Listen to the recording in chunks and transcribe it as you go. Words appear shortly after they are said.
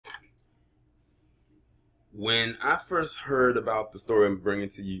When I first heard about the story I'm bringing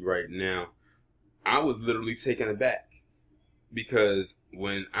to you right now, I was literally taken aback because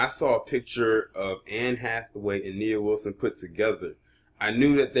when I saw a picture of Anne Hathaway and Nia Wilson put together, I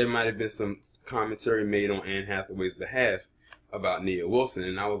knew that there might have been some commentary made on Anne Hathaway's behalf about Nia Wilson,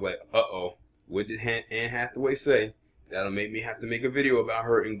 and I was like, uh-oh, what did Anne Hathaway say? That'll make me have to make a video about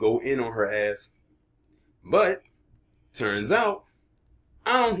her and go in on her ass. But turns out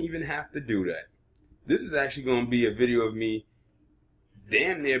I don't even have to do that. This is actually going to be a video of me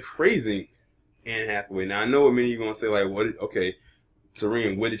damn near praising Anne Hathaway. Now, I know many of you are going to say, like, okay,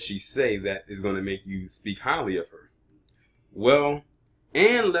 Tareen, what did she say that is going to make you speak highly of her? Well,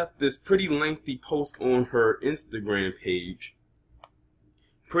 Anne left this pretty lengthy post on her Instagram page,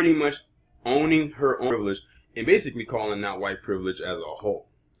 pretty much owning her own privilege and basically calling out white privilege as a whole.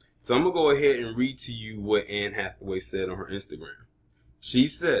 So I'm going to go ahead and read to you what Anne Hathaway said on her Instagram. She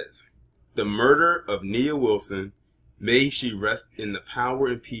says, "The murder of Nia Wilson, may she rest in the power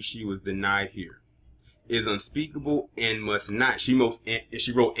and peace she was denied here, is unspeakable and must not," she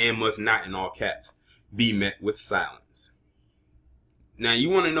wrote "and must not" in all caps, "be met with silence." Now, you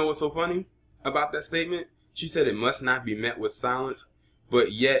want to know what's so funny about that statement? She said it must not be met with silence,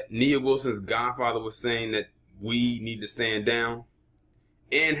 but yet Nia Wilson's godfather was saying that we need to stand down.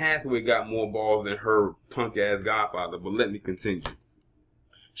 Anne Hathaway got more balls than her punk ass godfather, but let me continue.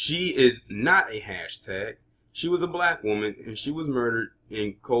 She is not a hashtag. She was a black woman and she was murdered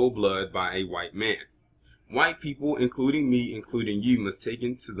in cold blood by a white man. White people, including me, including you, must take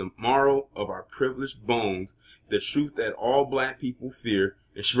into the marrow of our privileged bones the truth that all black people fear,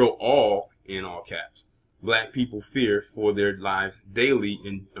 and she wrote all in all caps. Black people fear for their lives daily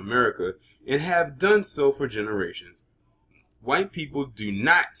in America and have done so for generations. White people do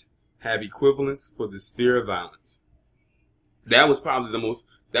not have equivalents for this fear of violence. That was probably the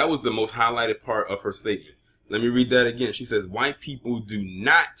most highlighted part of her statement. Let me read that again. She says, white people do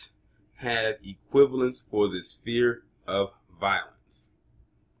not have equivalents for this fear of violence.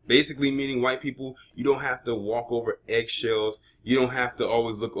 Basically meaning white people, you don't have to walk over eggshells. You don't have to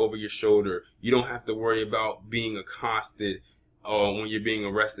always look over your shoulder. You don't have to worry about being accosted when you're being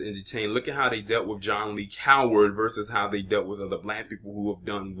arrested and detained. Look at how they dealt with John Lee Coward versus how they dealt with other black people who have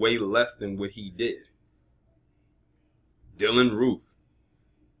done way less than what he did. Dylan Roof.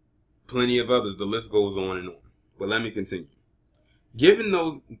 Plenty of others. The list goes on and on. But let me continue. Given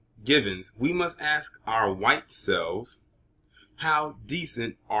those givens, we must ask our white selves, how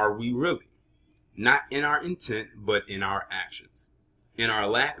decent are we really? Not in our intent, but in our actions. In our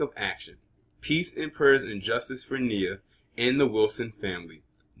lack of action. Peace and prayers and justice for Nia and the Wilson family.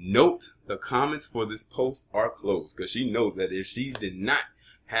 Note the comments for this post are closed, because she knows that if she did not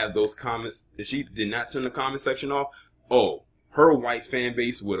have those comments, if she did not turn the comment section off, oh, her white fan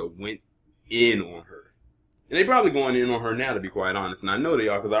base would have went in on her. And they probably going in on her now, to be quite honest. And I know they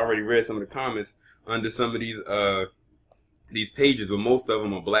are, because I already read some of the comments under some of these pages, but most of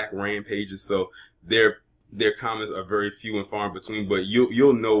them are Black Rand pages, so their comments are very few and far in between. But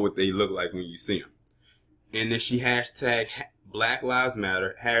you'll know what they look like when you see them. And then she hashtag Black Lives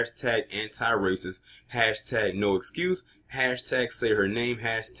Matter, hashtag anti-racist, hashtag no excuse, hashtag say her name,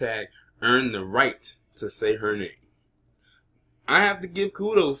 hashtag earn the right to say her name. I have to give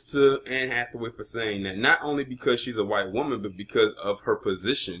kudos to Anne Hathaway for saying that, not only because she's a white woman, but because of her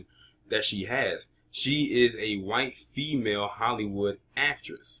position that she has. She is a white female Hollywood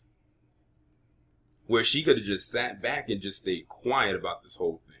actress, where she could have just sat back and just stayed quiet about this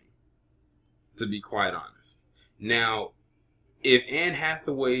whole thing, to be quite honest. Now, if Anne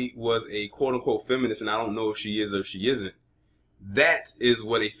Hathaway was a quote-unquote feminist, and I don't know if she is or if she isn't, that is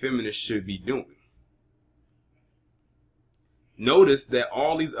what a feminist should be doing. Notice that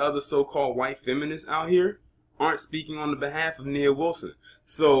all these other so-called white feminists out here aren't speaking on the behalf of Nia Wilson.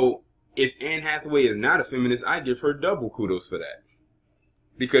 So if Anne Hathaway is not a feminist, I give her double kudos for that.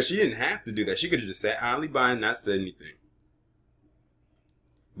 Because she didn't have to do that. She could have just sat idly by and not said anything.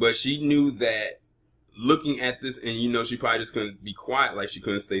 But she knew that looking at this, and she probably just couldn't be quiet, like she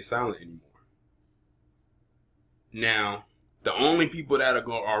couldn't stay silent anymore. Now, the only people that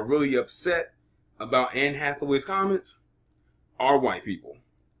are really upset about Anne Hathaway's comments are white people.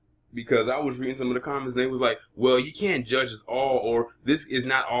 Because I was reading some of the comments and they was like, well, you can't judge us all, or this is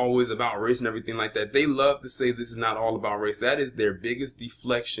not always about race and everything like that. They love to say this is not all about race. That is their biggest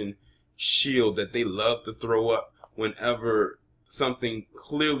deflection shield that they love to throw up whenever something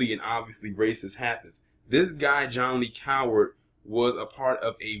clearly and obviously racist happens. This guy, John Lee Coward, was a part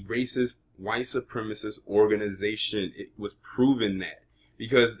of a racist white supremacist organization. It was proven that,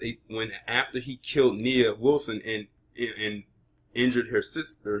 because after he killed Nia Wilson and injured her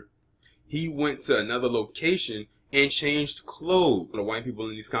sister, He went to another location and changed clothes. The white people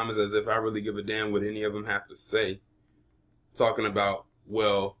in these comments, as if I really give a damn what any of them have to say, talking about,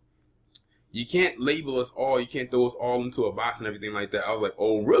 well, you can't label us all, you can't throw us all into a box and everything like that. I was like,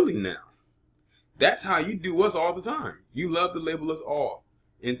 oh, really now? That's how you do us all the time. You love to label us all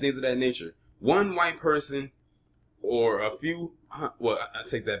and things of that nature. One white person or a few, well, I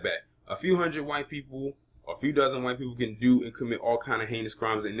take that back. A few hundred white people or a few dozen white people can do and commit all kind of heinous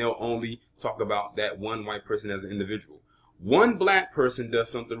crimes, and they'll only talk about that one white person as an individual. One black person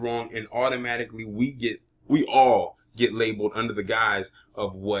does something wrong and automatically we all get labeled under the guise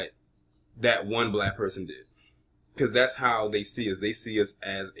of what that one black person did, because that's how they see us. They see us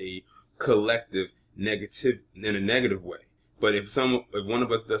as a collective negative, in a negative way. But if one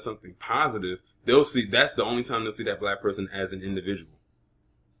of us does something positive, they'll see, that's the only time they'll see that black person as an individual.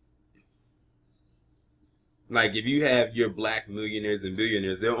 Like if you have your black millionaires and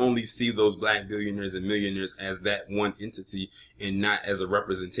billionaires, they'll only see those black billionaires and millionaires as that one entity and not as a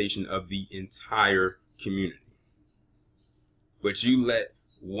representation of the entire community. But you let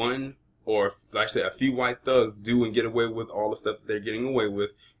one, or like I said, a few white thugs do and get away with all the stuff that they're getting away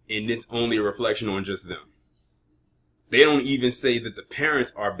with, and it's only a reflection on just them. They don't even say that the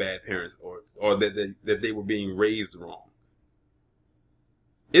parents are bad parents or that they were being raised wrong.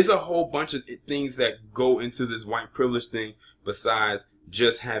 It's a whole bunch of things that go into this white privilege thing besides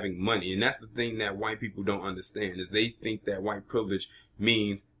just having money. And that's the thing that white people don't understand, is they think that white privilege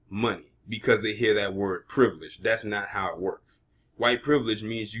means money because they hear that word privilege. That's not how it works. White privilege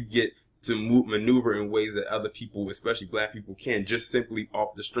means you get to maneuver in ways that other people, especially black people, can, just simply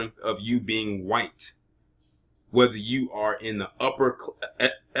off the strength of you being white. Whether you are in the upper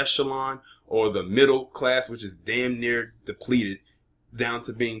echelon or the middle class, which is damn near depleted, down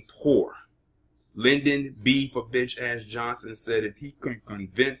to being poor. Lyndon B. for bitch ass Johnson said if he could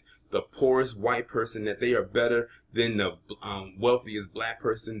convince the poorest white person that they are better than the wealthiest black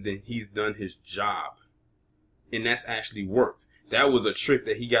person, then he's done his job. And that's actually worked. That was a trick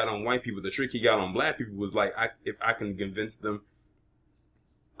that he got on white people. The trick he got on black people was like, if I can convince them,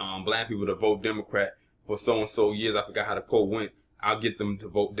 black people, to vote Democrat for so-and-so years, I forgot how the quote went, I'll get them to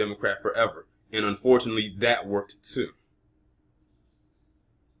vote Democrat forever. And unfortunately, that worked too.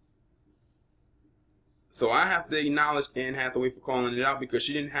 So I have to acknowledge Anne Hathaway for calling it out, because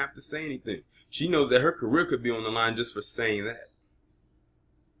she didn't have to say anything. She knows that her career could be on the line just for saying that.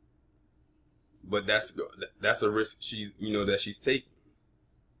 But that's a risk that she's taking.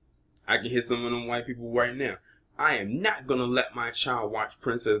 I can hear some of them white people right now. I am not going to let my child watch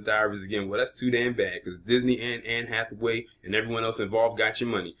Princess Diaries again. Well, that's too damn bad, because Disney and Anne Hathaway and everyone else involved got your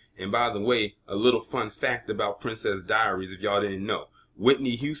money. And by the way, a little fun fact about Princess Diaries, if y'all didn't know.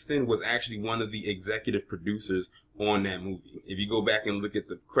 Whitney Houston was actually one of the executive producers on that movie. If you go back and look at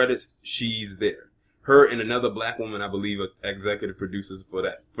the credits, she's there. Her and another black woman, I believe, are executive producers for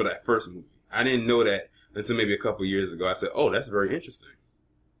that first movie. I didn't know that until maybe a couple years ago. I said, oh, that's very interesting.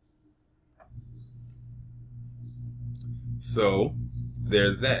 So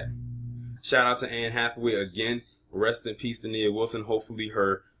there's that. Shout out to Anne Hathaway again. Rest in peace to Nia Wilson. Hopefully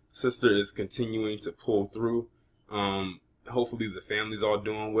her sister is continuing to pull through. Hopefully the family's all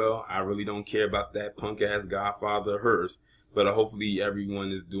doing well. I really don't care about that punk ass godfather of hers, but hopefully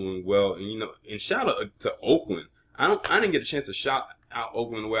everyone is doing well. And and shout out to Oakland. I didn't get a chance to shout out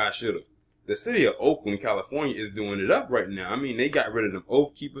Oakland the way I should have. The city of Oakland, California is doing it up right now. I mean, they got rid of them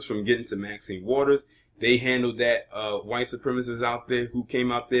Oath Keepers from getting to Maxine Waters. They handled that white supremacists out there who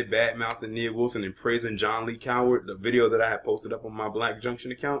came out there bad-mouthing Nia Wilson and praising John Lee Coward, the video that I had posted up on my Black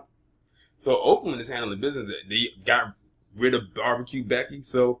Junction account. So Oakland is handling business. They got rid of Barbecue Becky.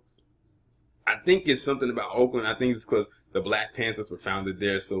 So I think it's something about Oakland. I think it's because the Black Panthers were founded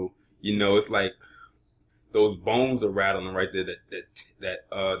there. So, it's like those bones are rattling right there.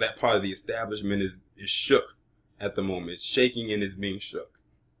 That part of the establishment is shook at the moment. It's shaking and it's being shook.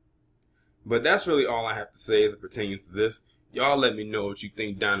 But that's really all I have to say as it pertains to this. Y'all let me know what you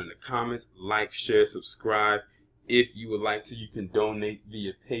think down in the comments. Like, share, subscribe. If you would like to, you can donate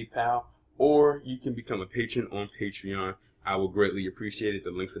via PayPal, or you can become a patron on Patreon. I will greatly appreciate it.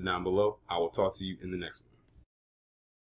 The links are down below. I will talk to you in the next one.